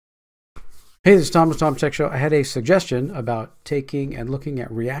Hey, this is Tom with Tom's Tech Show. I had a suggestion about taking and looking at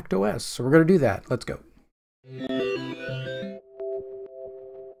ReactOS, so we're going to do that. Let's go.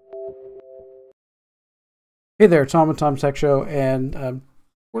 Hey there, Tom with Tom's Tech Show, and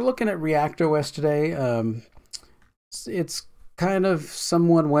we're looking at ReactOS today. It's kind of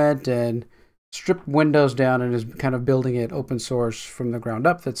someone went and stripped Windows down and is kind of building it open source from the ground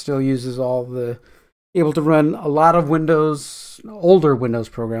up that still uses all the able to run a lot of Windows, older Windows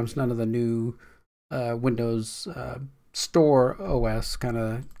programs, none of the new Windows Store OS kind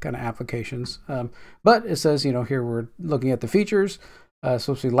of applications. But it says, here we're looking at the features.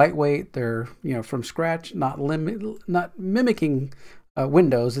 Supposed to be lightweight. They're from scratch, not mimicking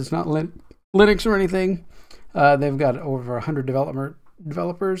Windows. It's not Linux or anything. They've got over 100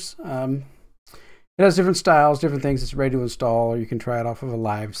 developers. It has different styles, different things. It's ready to install, or you can try it off of a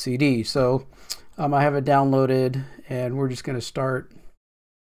live CD. So I have it downloaded, and we're just going to start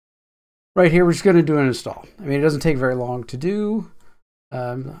right here. We're just going to do an install. I mean, it doesn't take very long to do.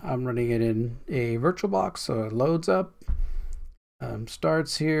 I'm running it in a VirtualBox, so it loads up.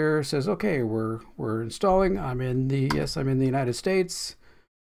 Starts here, says, okay, we're installing. I'm in the United States.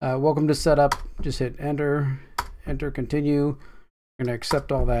 Welcome to setup. Just hit enter, continue. We're going to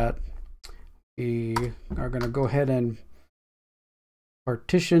accept all that. We are going to go ahead and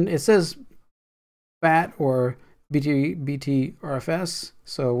partition. It says FAT or BTRFS,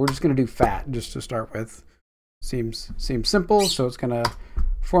 so we're just going to do FAT just to start with. Seems simple. So it's going to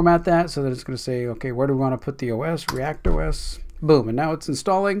format that so that it's going to say, okay, where do we want to put the OS? ReactOS. Boom, and now it's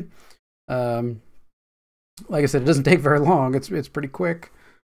installing. Like I said, it doesn't take very long. It's pretty quick.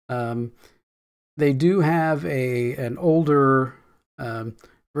 They do have an older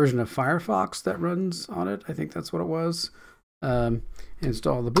version of Firefox that runs on it. I think that's what it was.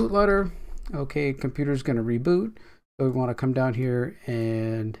 Install the bootloader. Okay, computer's going to reboot. So we want to come down here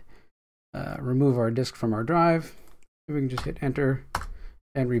and remove our disk from our drive. We can just hit enter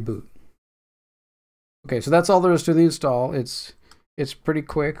and reboot. Okay, so that's all there is to the install. It's pretty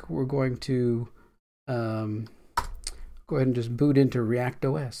quick. We're going to go ahead and just boot into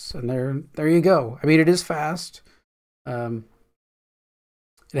ReactOS, and there you go. I mean, it is fast. It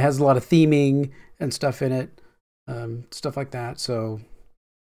has a lot of theming and stuff in it, stuff like that. So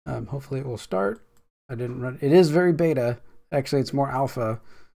hopefully it will start. I didn't run. It is very beta. Actually, it's more alpha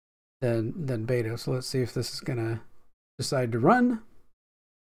than beta. So let's see if this is gonna decide to run.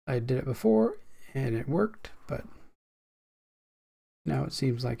 I did it before and it worked, but now it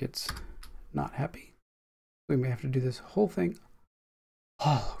seems like it's not happy. We may have to do this whole thing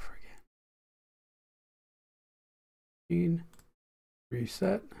all over again.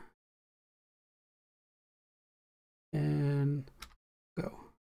 Reset and go.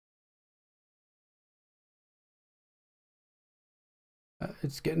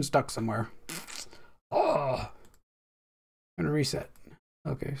 It's getting stuck somewhere. Oh, I'm gonna reset.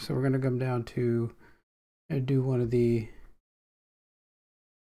 Okay, so we're gonna come down to and do one of the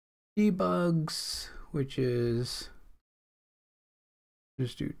debugs, which is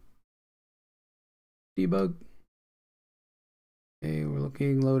just do debug. Okay, we're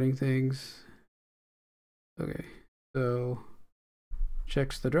loading things. Okay, so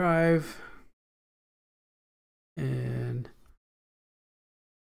checks the drive and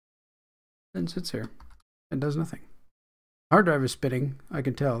then sits here and does nothing. Hard drive is spinning, I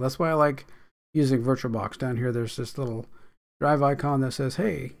can tell. That's why I like using VirtualBox. Down here, there's this little drive icon that says,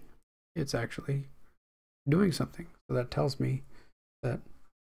 hey, it's actually doing something. So that tells me that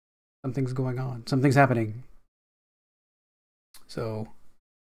something's going on, something's happening. So,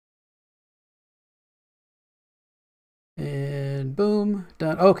 and boom,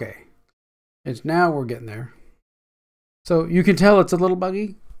 done. Okay, it's now we're getting there. So you can tell it's a little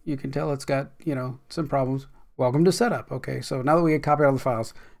buggy. You can tell it's got, some problems. Welcome to setup. Okay, so now that we get copied all the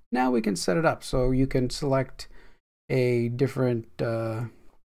files, now we can set it up. So you can select a different, all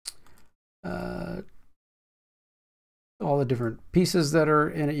the different pieces that are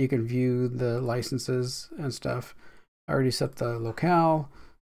in it. You can view the licenses and stuff. I already set the locale.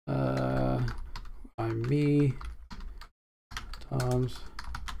 I'm me, Tom's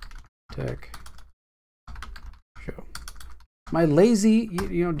Tech Show. My lazy, do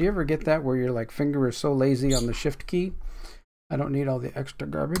you ever get that where your finger is so lazy on the shift key? I don't need all the extra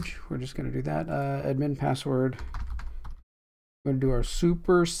garbage. We're just going to do that. Admin password. We're going to do our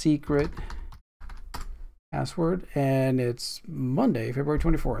super secret password, and it's Monday, February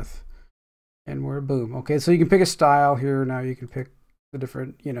 24th. And we're boom. Okay, so you can pick a style here. Now you can pick the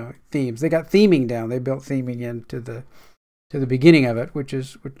different, themes. They got theming down. They built theming into the beginning of it, which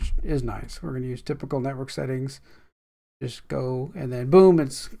is nice. We're going to use typical network settings. Just go, and then boom,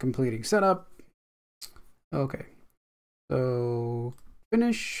 it's completing setup. Okay, so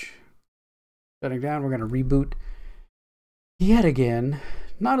finish. Shutting down. We're going to reboot yet again.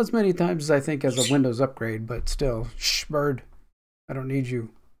 Not as many times as I think as a Windows upgrade, but still. Shh, bird. I don't need you.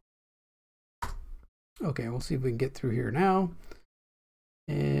 Okay, we'll see if we can get through here now.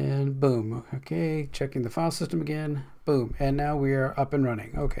 And boom. Okay, checking the file system again. Boom. And now we are up and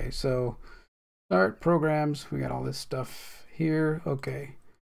running. Okay, so start programs. We got all this stuff here. Okay,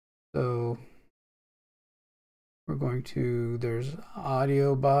 so we're going to, there's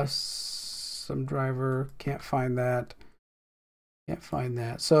audio bus, some driver, can't find that. Can't find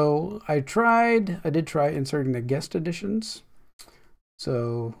that. So I did try inserting the guest editions.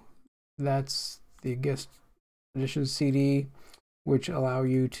 So that's the guest edition CD, which allow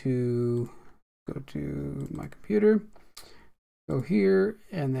you to go to my computer, go here,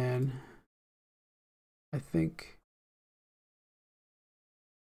 and then I think,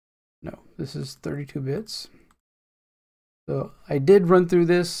 no, this is 32 bits. So I did run through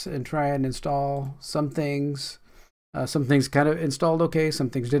this and try and install some things. Some things kind of installed okay, some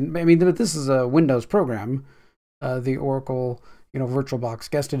things didn't. I mean, but this is a Windows program. The Oracle,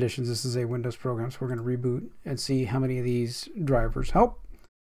 VirtualBox Guest Editions, this is a Windows program. So we're going to reboot and see how many of these drivers help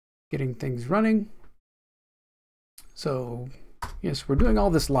getting things running. So yes, we're doing all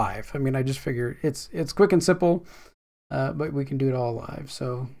this live. I mean, I just figured it's quick and simple, but we can do it all live.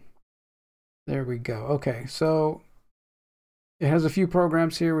 So there we go. Okay, so it has a few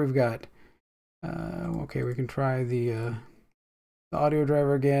programs here. We've got, okay, we can try the audio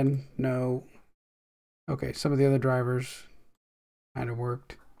driver again. No. Okay, some of the other drivers kind of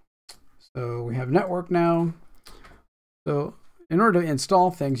worked. So we have network now. So in order to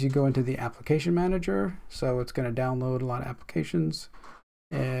install things, you go into the application manager. So it's going to download a lot of applications.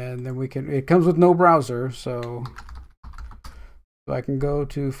 And then it comes with no browser. So I can go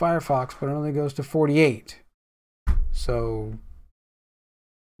to Firefox, but it only goes to 48. So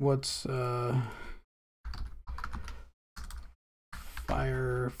what's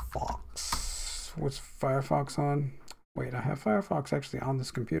Firefox? What's Firefox on? Wait, I have Firefox actually on this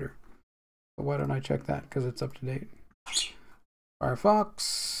computer. But why don't I check that? Because it's up to date.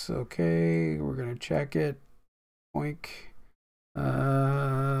 Firefox. Okay, we're gonna check it. Oink.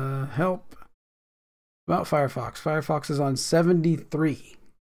 Help. About Firefox. Firefox is on 73.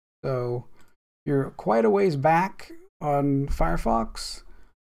 So you're quite a ways back on Firefox.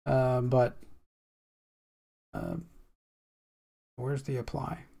 But where's the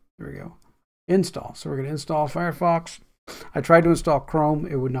apply? There we go. Install. So we're going to install Firefox. I tried to install Chrome.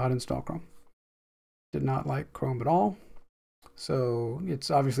 It would not install Chrome. Did not like Chrome at all. So it's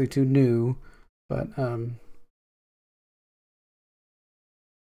obviously too new, but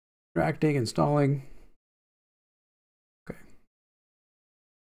extracting, installing. Okay.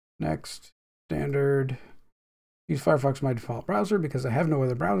 Next, standard. Use Firefox my default browser because I have no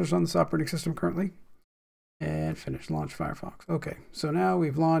other browsers on this operating system currently. And finish, launch Firefox. Okay, so now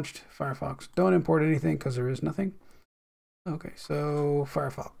we've launched Firefox. Don't import anything because there is nothing. Okay, so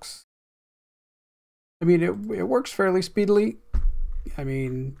Firefox. I mean, it works fairly speedily. I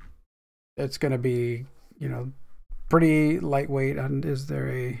mean, it's going to be, pretty lightweight. And is there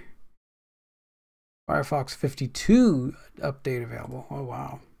a Firefox 52 update available? Oh,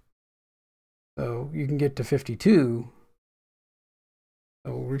 wow. So you can get to 52.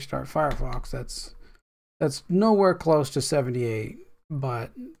 So we'll restart Firefox. That's nowhere close to 78,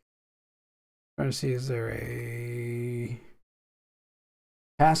 but trying to see, is there a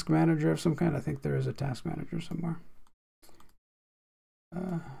task manager of some kind? I think there is a task manager somewhere.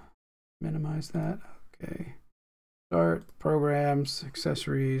 Minimize that. Okay. Start, programs,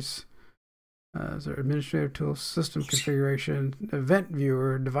 accessories. Is there administrative tools, system configuration, event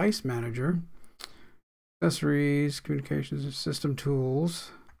viewer, device manager, accessories, communications, system tools,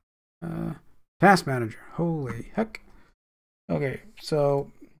 task manager. Holy heck. Okay,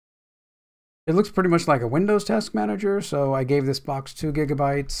 so it looks pretty much like a Windows task manager. So I gave this box 2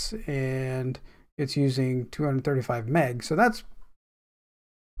 GB and it's using 235 meg. So that's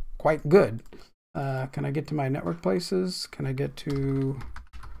quite good. Can I get to my network places? Can I get to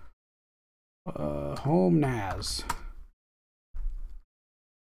home NAS?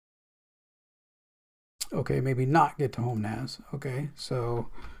 Okay, maybe not get to home NAS. Okay, so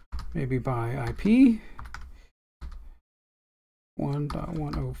maybe by IP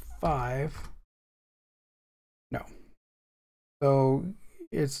 1.105. No. So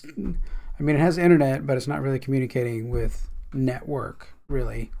it's, I mean, it has internet, but it's not really communicating with network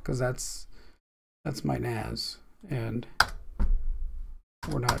really, because that's my NAS, and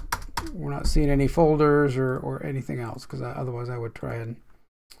we're not seeing any folders or anything else, because otherwise I would try and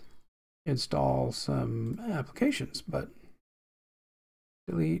install some applications, but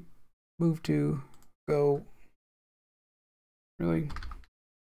delete, move to, go. Really?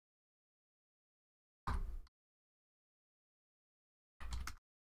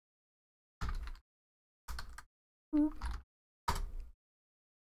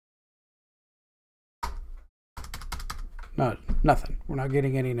 Nothing. We're not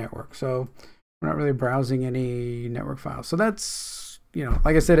getting any network. So we're not really browsing any network files. So that's, you know,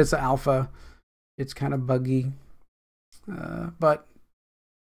 like I said, it's an alpha. It's kind of buggy. But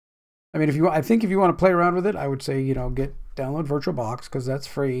I mean, I think if you want to play around with it, I would say, you know, download VirtualBox because that's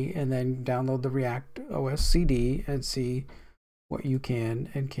free, and then download the ReactOS CD and see what you can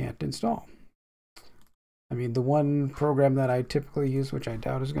and can't install. I mean, the one program that I typically use, which I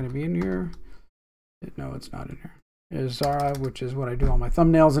doubt is going to be in here. No, it's not in here. Is Zara, which is what I do all my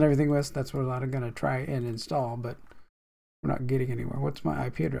thumbnails and everything with. That's what I'm going to try and install, but we're not getting anywhere. What's my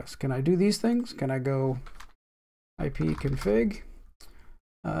IP address? Can I do these things? Can I go IP config?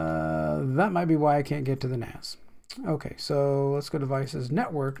 That might be why I can't get to the NAS. Okay, so let's go devices,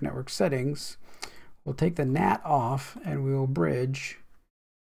 network settings. We'll take the NAT off and we will bridge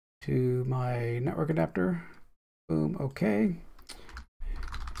to my network adapter. Boom, okay.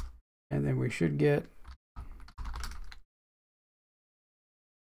 And then we should get,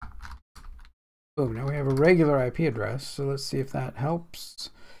 boom, now we have a regular IP address. So let's see if that helps.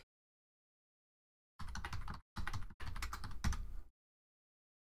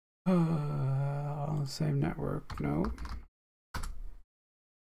 On the same network, no.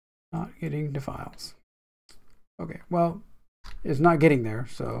 Not getting to files. Okay, well, it's not getting there,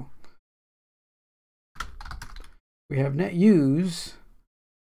 so we have netuse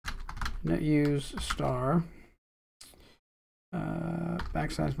star //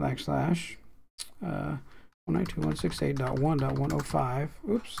 192.168.1.105.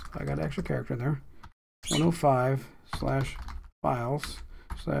 Oops, I got an extra character in there.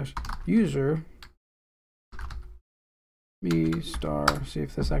 105/files/user me star. See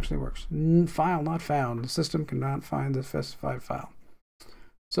if this actually works. File not found. The system cannot find the specified file.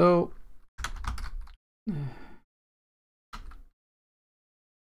 So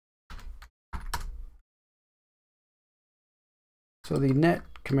the net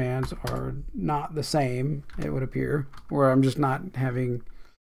commands are not the same, it would appear, or I'm just not having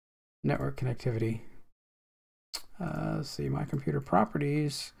network connectivity. Let's see, my computer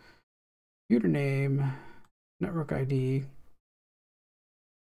properties, computer name, network ID,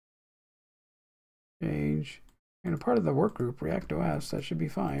 change, and a part of the work group, ReactOS, that should be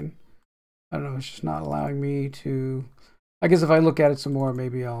fine. I don't know, it's just not allowing me to, I guess if I look at it some more,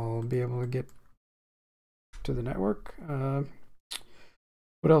 maybe I'll be able to get to the network.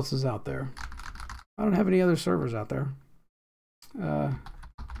 What else is out there? I don't have any other servers out there.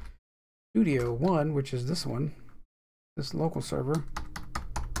 Studio 1, which is this one, this local server,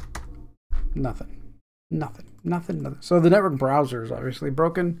 nothing. So the network browser is obviously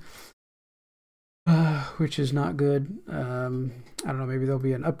broken, which is not good. I don't know, maybe there'll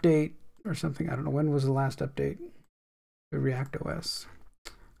be an update or something. I don't know, when was the last update to ReactOS?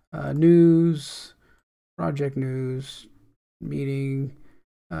 News, project news, meeting,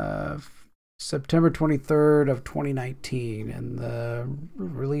 September 23rd of 2019, and the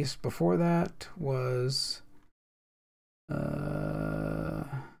release before that was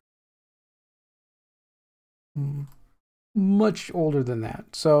much older than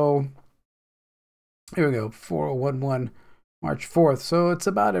that. So here we go, 4011 March 4th. So it's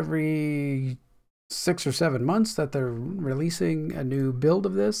about every 6 or 7 months that they're releasing a new build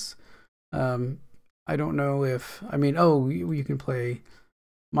of this. I don't know if, I mean, oh, you can play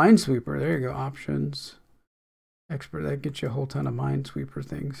Minesweeper. There you go, options, expert. That gets you a whole ton of Minesweeper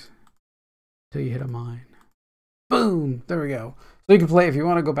things until you hit a mine. Boom, there we go. So you can play, if you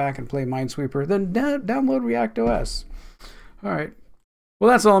want to go back and play Minesweeper, then download ReactOS. All right. Well,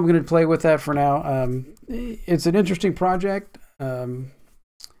 that's all I'm going to play with that for now. It's an interesting project.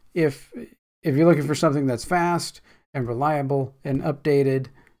 If you're looking for something that's fast and reliable and updated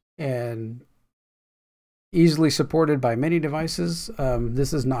and easily supported by many devices,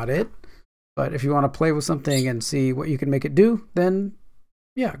 this is not it. But if you want to play with something and see what you can make it do, then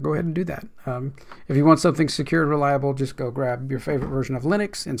yeah, go ahead and do that. If you want something secure and reliable, just go grab your favorite version of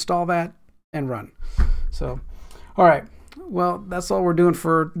Linux, install that, and run. So, all right. Well, that's all we're doing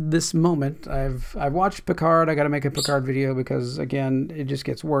for this moment. I've watched Picard. I got to make a Picard video because, again, it just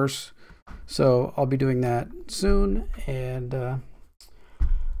gets worse. So I'll be doing that soon. And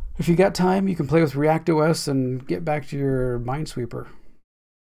if you got time, you can play with ReactOS and get back to your Minesweeper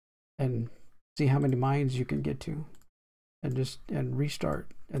and see how many mines you can get to, and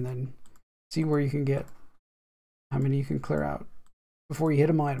restart, and then See where you can get, how many you can clear out before you hit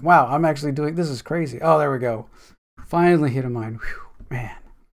a mine. Wow, I'm actually doing, this is crazy. Oh, there we go. Finally hit a mine. Whew, man.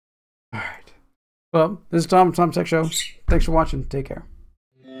 All right. Well, this is Tom Tech Show. Thanks for watching. Take care.